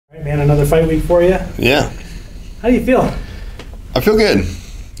All right, man, another fight week for you. Yeah. How do you feel? I feel good.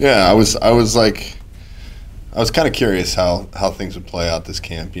 Yeah, I was kind of curious how things would play out this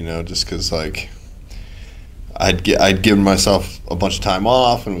camp, just because like I'd given myself a bunch of time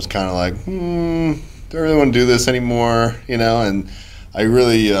off and was kind of like, do I really want to do this anymore, and I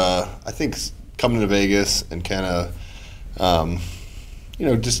really I think coming to Vegas and kind of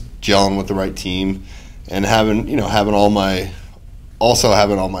just gelling with the right team and having all my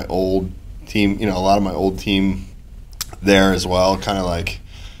old team, a lot of my old team there as well, kind of like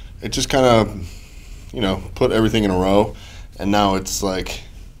it just kind of put everything in a row. And now it's like,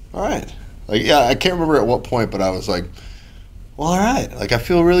 all right, like, yeah, I can't remember at what point, but I was like, well, all right, like I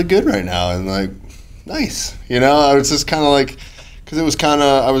feel really good right now, and like nice, I was just kind of like, because it was kind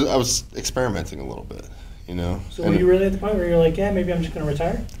of I was experimenting a little bit, So were you really at the point where you're like, yeah, maybe I'm just going to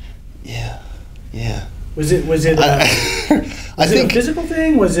retire? Yeah. Was it I think a physical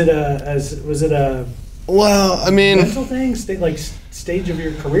thing? Was it a mental thing? Stage of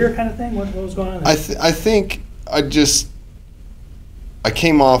your career kind of thing? What was going on there? I think I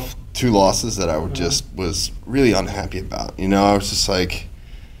came off 2 losses that I was really unhappy about. I was just like,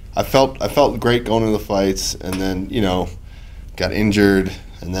 I felt great going into the fights, and then got injured,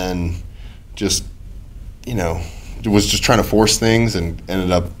 and then just was just trying to force things and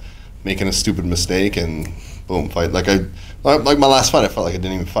ended up making a stupid mistake, and boom, fight. Like my last fight, I felt like I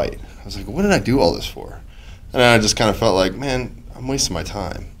didn't even fight. I was like, what did I do all this for? And I just kind of felt like, man, I'm wasting my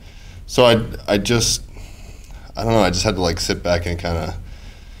time. So I don't know, I just had to like sit back and kind of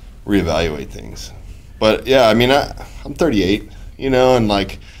reevaluate things. But yeah, I mean, I'm 38, and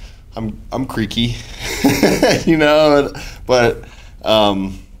like I'm creaky, but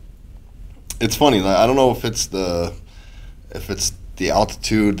it's funny. Like, I don't know if it's the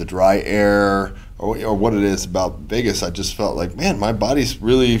altitude, the dry air, or what it is about Vegas. I just felt like, man, my body's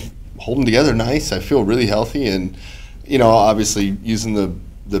really holding together nice. I feel really healthy, and obviously using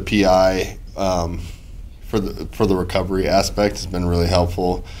the PI for the recovery aspect has been really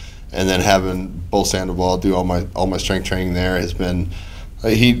helpful, and then having Bo Sandoval do all my strength training there has been.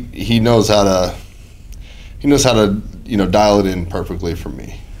 He knows how to dial it in perfectly for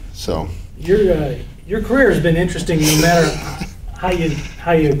me. So your career has been interesting, no matter how you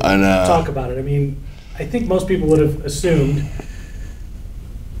talk about it. I mean, I think most people would have assumed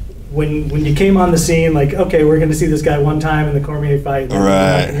when you came on the scene, like, okay, we're going to see this guy one time in the Cormier fight, and then we're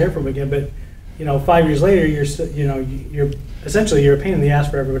not going to hear from him again. But 5 years later, you're essentially a pain in the ass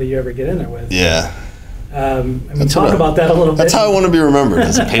for everybody you ever get in there with. Yeah. Talk about that a little bit. That's how I want to be remembered,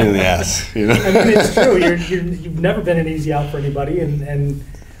 as a pain in the ass. I mean, it's true. You've never been an easy out for anybody, and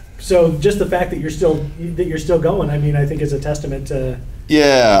so just the fact that you're still going, I mean, I think is a testament to.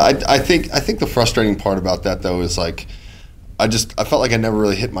 Yeah, I think the frustrating part about that though is like, I felt like I never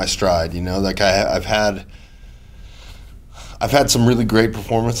really hit my stride. Like I've had some really great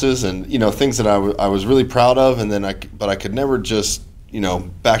performances, and things that I was really proud of, and then but I could never just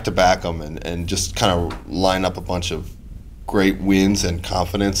back to back them and just kind of line up a bunch of great wins and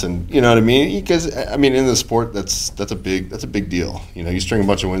confidence, and you know what I mean? Because I mean, in the sport, that's a big deal. You string a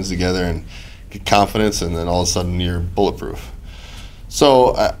bunch of wins together and get confidence, and then all of a sudden you're bulletproof.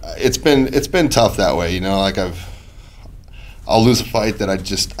 So it's been tough that way. Like I'll lose a fight that I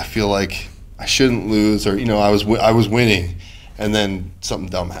feel like I shouldn't lose, or I was winning, and then something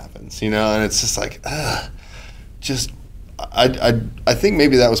dumb happens. And it's just like I think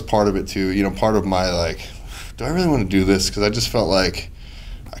maybe that was part of it too. Part of my like, do I really want to do this? Because I just felt like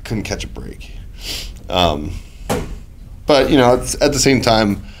I couldn't catch a break. But at the same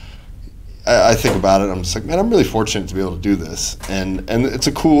time, I think about it. I'm just like, man, I'm really fortunate to be able to do this, and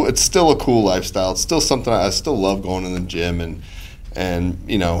it's still a cool lifestyle. It's still something I still love, going to the gym and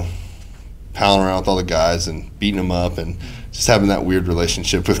palling around with all the guys and beating them up and just having that weird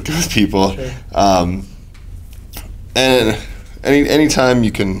relationship with people. Sure. And anytime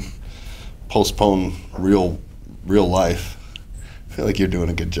you can postpone real life, I feel like you're doing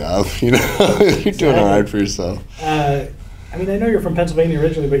a good job. You're doing all right for yourself. I mean, I know you're from Pennsylvania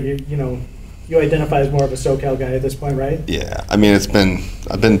originally, but you identify as more of a SoCal guy at this point, right? Yeah, I mean,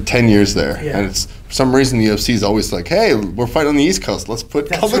 I've been 10 years there, and for some reason the UFC is always like, hey, we're fighting on the East Coast. Let's put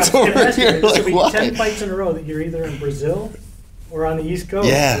Cummins over here. Like, why? 10 fights in a row that you're either in Brazil or on the East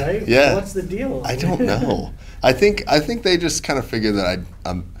Coast, right? Yeah. What's the deal? I don't know. I think they just kind of figure that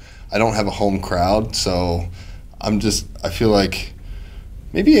I don't have a home crowd, so I feel like,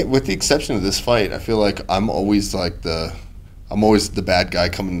 maybe with the exception of this fight, I feel like I'm always the bad guy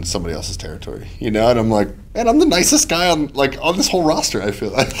coming into somebody else's territory, and I'm like, man, I'm the nicest guy on this whole roster. I feel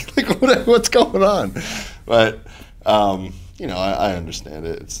like what's going on? But I understand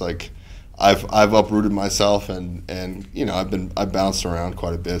it. It's like I've uprooted myself and I've bounced around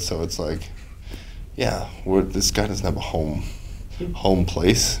quite a bit, so it's like, yeah, this guy doesn't have a home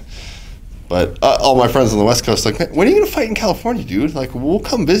place. But all my friends on the West Coast like, man, when are you gonna fight in California, dude? Like, we'll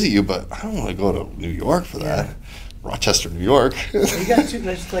come visit you, but I don't want to go to New York for that. Rochester, New York. You got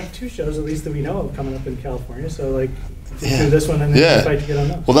there's like 2 shows at least that we know of coming up in California. So like, do this one and then fight to get on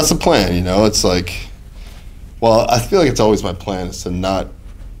those. Well, that's the plan. It's like, well, I feel like it's always my plan is to not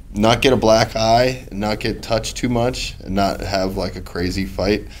get a black eye and not get touched too much and not have like a crazy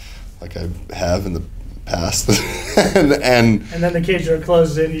fight like I have in the past. and then the cage door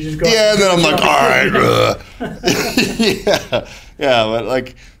closes and you just go. Yeah, and then I'm like, all right. yeah, but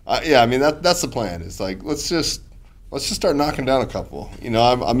like, I mean that's the plan. It's like let's just start knocking down a couple.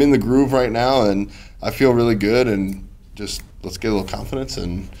 I'm in the groove right now and I feel really good, and just let's get a little confidence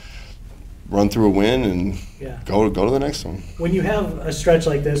and run through a win and go to the next one. When you have a stretch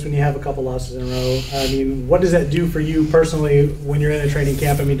like this, when you have a couple losses in a row, I mean, what does that do for you personally when you're in a training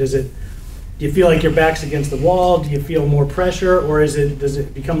camp? I mean, do you feel like your back's against the wall? Do you feel more pressure, or does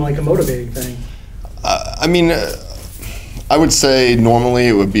it become like a motivating thing? I mean, I would say normally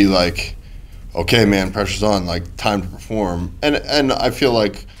it would be like, okay, man, pressure's on, like time to perform, and I feel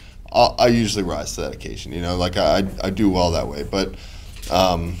like I usually rise to that occasion. Like I do well that way, but.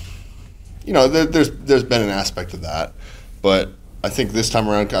 There's been an aspect of that, but I think this time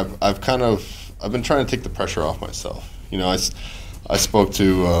around I've been trying to take the pressure off myself. I spoke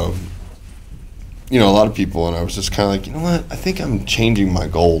to a lot of people, and I was just kind of like, you know what? I think I'm changing my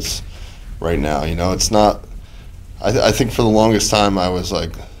goals right now. It's not. I think for the longest time I was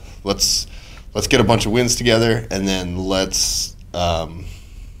like, let's get a bunch of wins together, and then let's go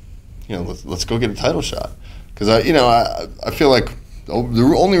get a title shot, because I feel like. The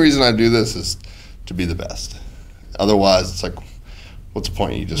only reason I do this is to be the best. Otherwise, it's like, what's the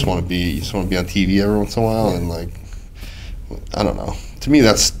point? You just want to be on TV every once in a while, and like, I don't know. To me,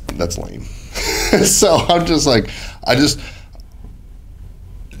 that's lame. So I'm just like, I've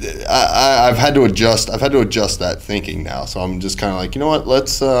had to adjust. I've had to adjust that thinking now. So I'm just kind of like, you know what?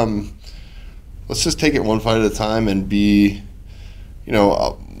 Let's just take it one fight at a time and be,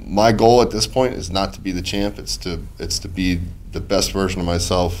 my goal at this point is not to be the champ. It's to be the best version of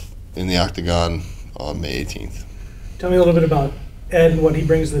myself in the octagon on May 18th. Tell me a little bit about Ed and what he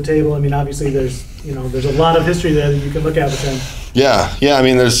brings to the table. I mean, obviously there's a lot of history there that you can look at with him. Yeah. I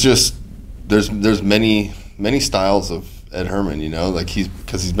mean, there's many styles of Ed Herman. Like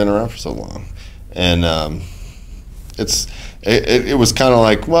because he's been around for so long, and it was kind of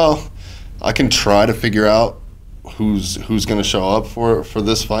like, well, I can try to figure out who's going to show up for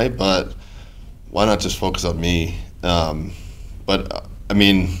this fight, but why not just focus on me? But I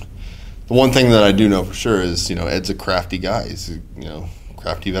mean, the one thing that I do know for sure is, Ed's a crafty guy. He's a,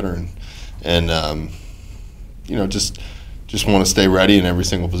 crafty veteran, and just want to stay ready in every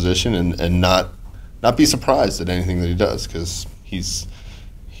single position and not be surprised at anything that he does, because he's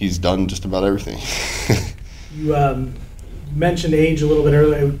done just about everything. You mentioned age a little bit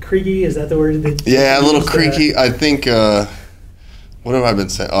earlier. Creaky, is that the word? Yeah, a little creaky. I think. What have I been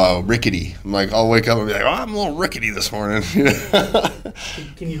saying? Oh, rickety. I'm like, I'll wake up and be like, I'm a little rickety this morning.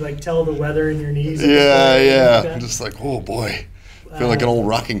 Can you like tell the weather in your knees? Yeah. I'm just like, oh boy, I feel like an old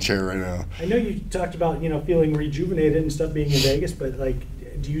rocking chair right now. I know you talked about feeling rejuvenated and stuff being in Vegas, but like,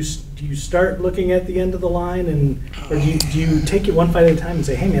 do you start looking at the end of the line, or do you take it one fight at a time and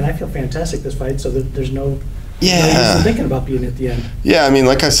say, hey man, I feel fantastic this fight, so that there's no thinking about being at the end? Yeah, I mean,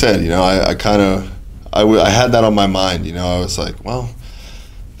 like I said, I kind of. I had that on my mind, I was like, well,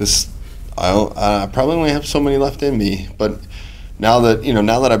 I probably only have so many left in me, but now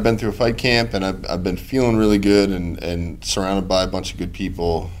that I've been through a fight camp and I've been feeling really good and surrounded by a bunch of good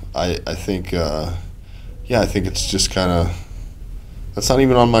people, I think it's just kind of, that's not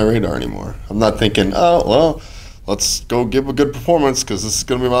even on my radar anymore. I'm not thinking, oh, well, let's go give a good performance because this is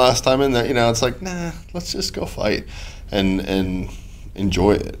going to be my last time in there. It's like, nah, let's just go fight and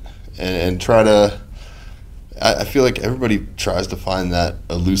enjoy it and try to. I feel like everybody tries to find that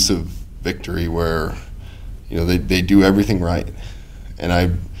elusive victory where, they do everything right, and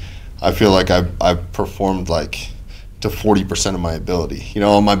I feel like I've performed like to 40% of my ability,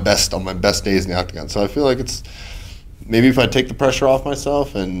 on my best days in the octagon. So I feel like it's maybe if I take the pressure off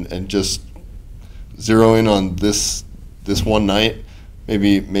myself and just zero in on this one night,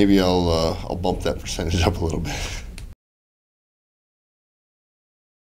 maybe I'll bump that percentage up a little bit.